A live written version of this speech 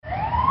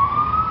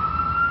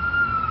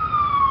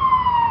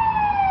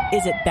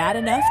Is it bad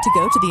enough to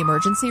go to the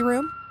emergency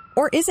room?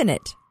 Or isn't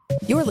it?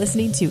 You're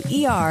listening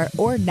to ER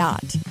or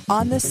Not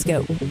on The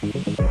Scope.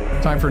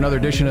 Time for another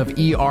edition of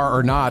ER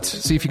or Not.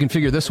 See if you can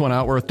figure this one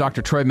out. We're with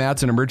Dr. Troy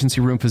Madsen, emergency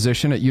room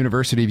physician at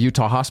University of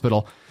Utah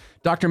Hospital.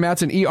 Dr.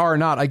 Madsen, ER or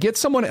Not, I get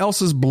someone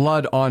else's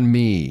blood on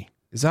me.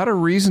 Is that a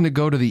reason to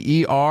go to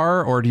the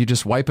ER, or do you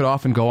just wipe it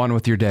off and go on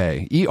with your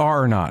day? ER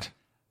or not?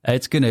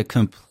 It's going to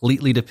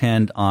completely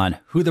depend on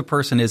who the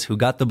person is who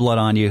got the blood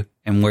on you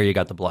and where you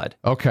got the blood.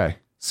 Okay.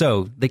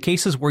 So the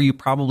cases where you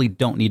probably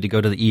don't need to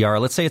go to the ER,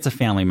 let's say it's a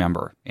family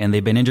member and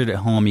they've been injured at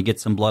home, you get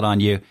some blood on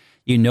you,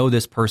 you know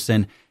this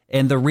person.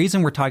 And the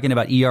reason we're talking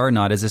about ER or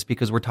not is this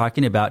because we're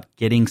talking about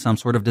getting some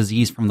sort of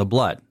disease from the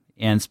blood.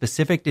 And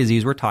specific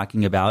disease we're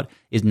talking about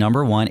is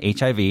number one,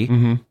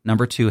 HIV,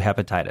 number two,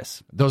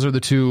 hepatitis. Those are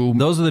the two?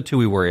 Those are the two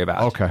we worry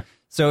about. Okay.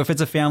 So if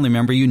it's a family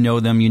member, you know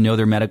them, you know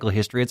their medical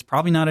history, it's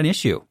probably not an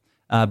issue.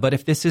 But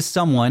if this is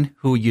someone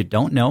who you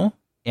don't know,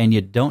 and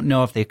you don't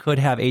know if they could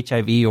have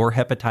HIV or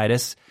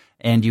hepatitis,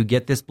 and you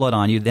get this blood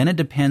on you, then it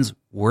depends,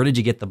 where did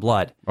you get the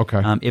blood?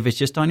 Okay. If it's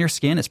just on your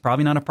skin, it's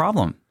probably not a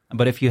problem.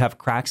 But if you have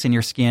cracks in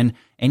your skin,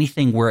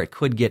 anything where it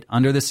could get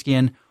under the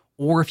skin,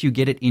 or if you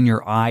get it in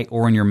your eye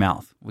or in your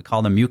mouth, we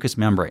call them mucous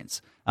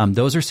membranes.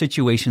 Those are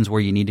situations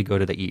where you need to go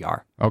to the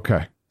ER.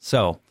 Okay.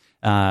 So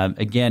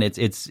again,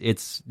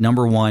 it's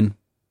number one,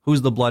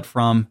 who's the blood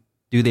from?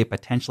 Do they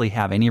potentially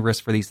have any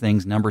risk for these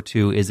things? Number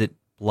two, is it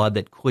blood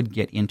that could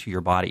get into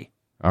your body?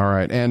 All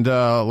right. And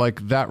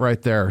like that right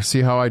there,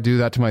 see how I do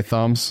that to my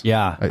thumbs?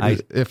 Yeah.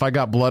 If I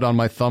got blood on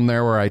my thumb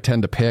there where I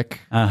tend to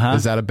pick,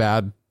 is that a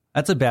bad...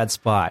 That's a bad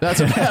spot.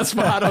 That's a bad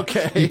spot,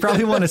 okay. You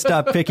probably want to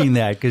stop picking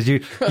that because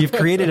you've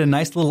created a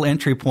nice little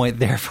entry point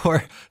there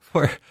for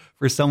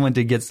someone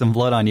to get some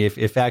blood on you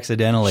if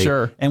accidentally.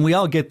 Sure. And we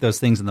all get those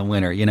things in the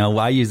winter. You know,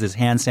 I use this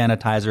hand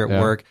sanitizer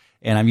at work,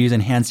 and I'm using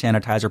hand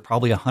sanitizer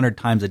probably 100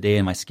 times a day,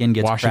 and my skin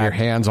gets washing cracked.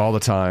 your hands all the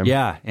time.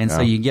 Yeah, and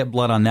so you get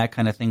blood on that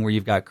kind of thing where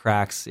you've got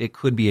cracks. It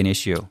could be an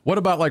issue. What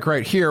about like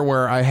right here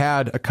where I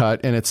had a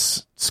cut and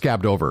it's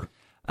scabbed over?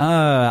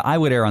 I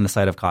would err on the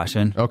side of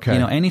caution. Okay. You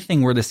know,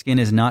 anything where the skin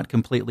is not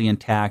completely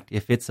intact,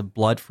 if it's a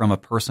blood from a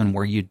person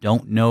where you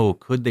don't know,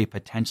 could they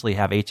potentially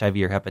have HIV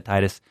or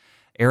hepatitis,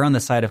 err on the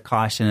side of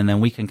caution, and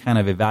then we can kind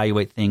of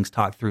evaluate things,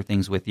 talk through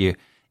things with you,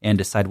 and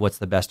decide what's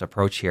the best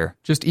approach here.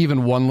 Just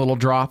even one little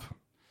drop?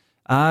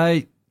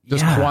 Does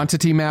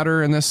quantity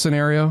matter in this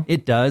scenario?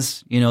 It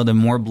does. You know, the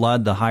more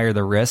blood, the higher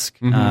the risk,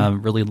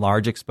 really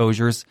large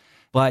exposures.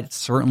 But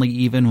certainly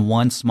even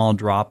one small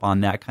drop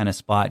on that kind of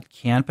spot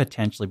can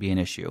potentially be an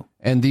issue.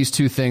 And these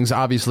two things,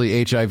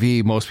 obviously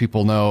HIV, most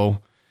people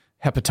know.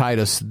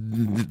 Hepatitis,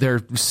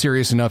 they're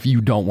serious enough you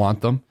don't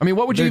want them. I mean,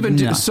 what would you even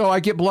do? So I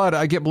get blood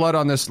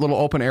on this little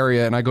open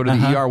area and I go to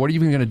the ER. What are you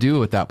even going to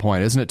do at that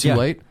point? Isn't it too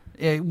late?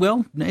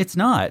 Well, it's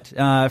not.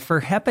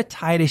 For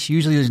hepatitis,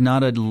 usually there's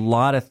not a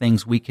lot of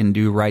things we can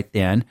do right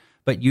then.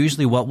 But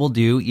usually what we'll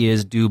do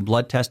is do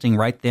blood testing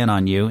right then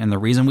on you. And the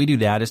reason we do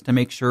that is to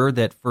make sure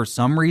that for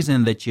some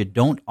reason that you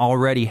don't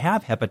already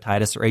have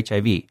hepatitis or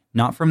HIV,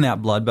 not from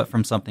that blood, but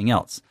from something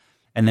else.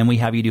 And then we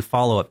have you do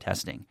follow-up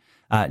testing.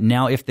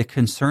 Now, if the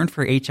concern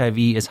for HIV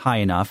is high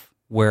enough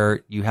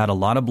where you had a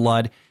lot of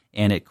blood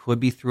and it could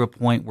be through a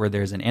point where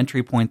there's an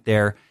entry point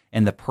there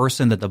and the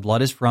person that the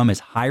blood is from is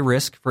high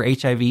risk for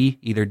HIV,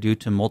 either due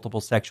to multiple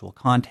sexual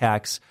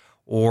contacts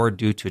or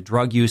due to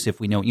drug use, if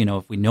we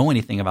know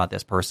anything about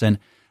this person,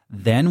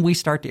 then we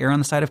start to err on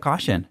the side of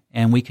caution,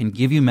 and we can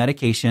give you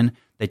medication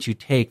that you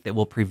take that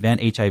will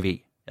prevent HIV.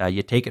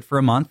 You take it for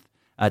a month.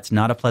 It's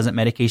not a pleasant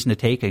medication to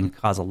take. It can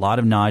cause a lot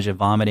of nausea,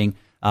 vomiting,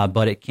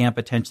 but it can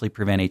potentially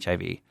prevent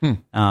HIV.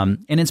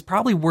 And it's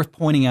probably worth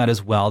pointing out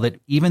as well that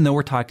even though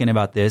we're talking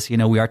about this, you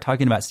know, we are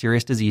talking about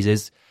serious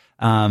diseases,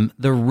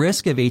 the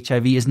risk of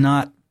HIV is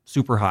not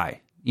super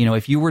high. You know,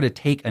 if you were to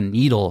take a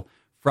needle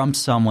from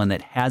someone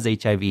that has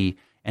HIV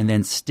and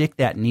then stick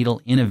that needle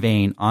in a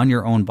vein on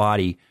your own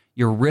body,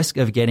 your risk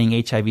of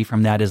getting HIV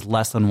from that is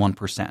less than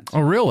 1%.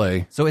 Oh,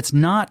 really? So it's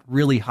not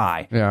really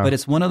high, but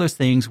it's one of those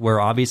things where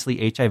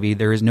obviously HIV,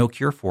 there is no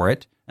cure for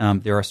it.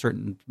 There are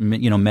certain,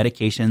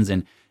 medications,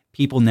 and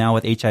people now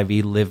with HIV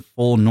live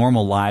full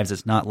normal lives.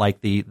 It's not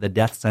like the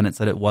death sentence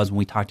that it was when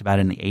we talked about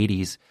it in the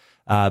 80s,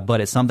 but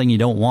it's something you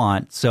don't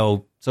want.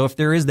 So if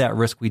there is that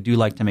risk, we do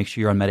like to make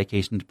sure you're on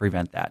medication to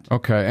prevent that.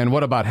 Okay. And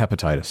what about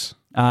hepatitis?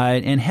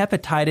 And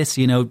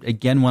hepatitis,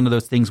 again, one of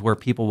those things where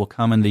people will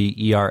come in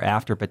the ER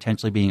after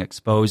potentially being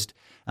exposed.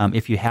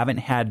 If you haven't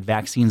had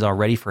vaccines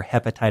already for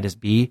hepatitis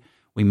B,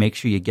 we make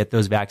sure you get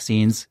those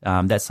vaccines.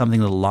 That's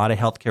something that a lot of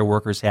healthcare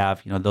workers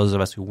have. Those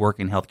of us who work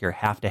in healthcare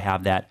have to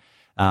have that.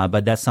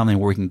 But that's something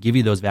where we can give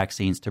you those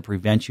vaccines to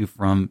prevent you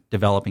from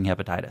developing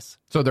hepatitis.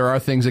 So there are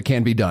things that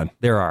can be done.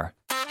 There are.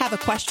 Have a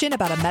question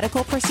about a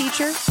medical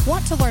procedure?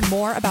 Want to learn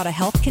more about a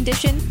health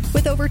condition?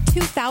 With over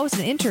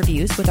 2,000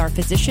 interviews with our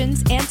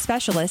physicians and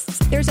specialists,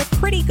 there's a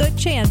pretty good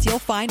chance you'll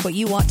find what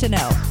you want to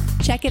know.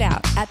 Check it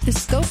out at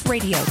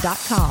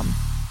thescoperadio.com.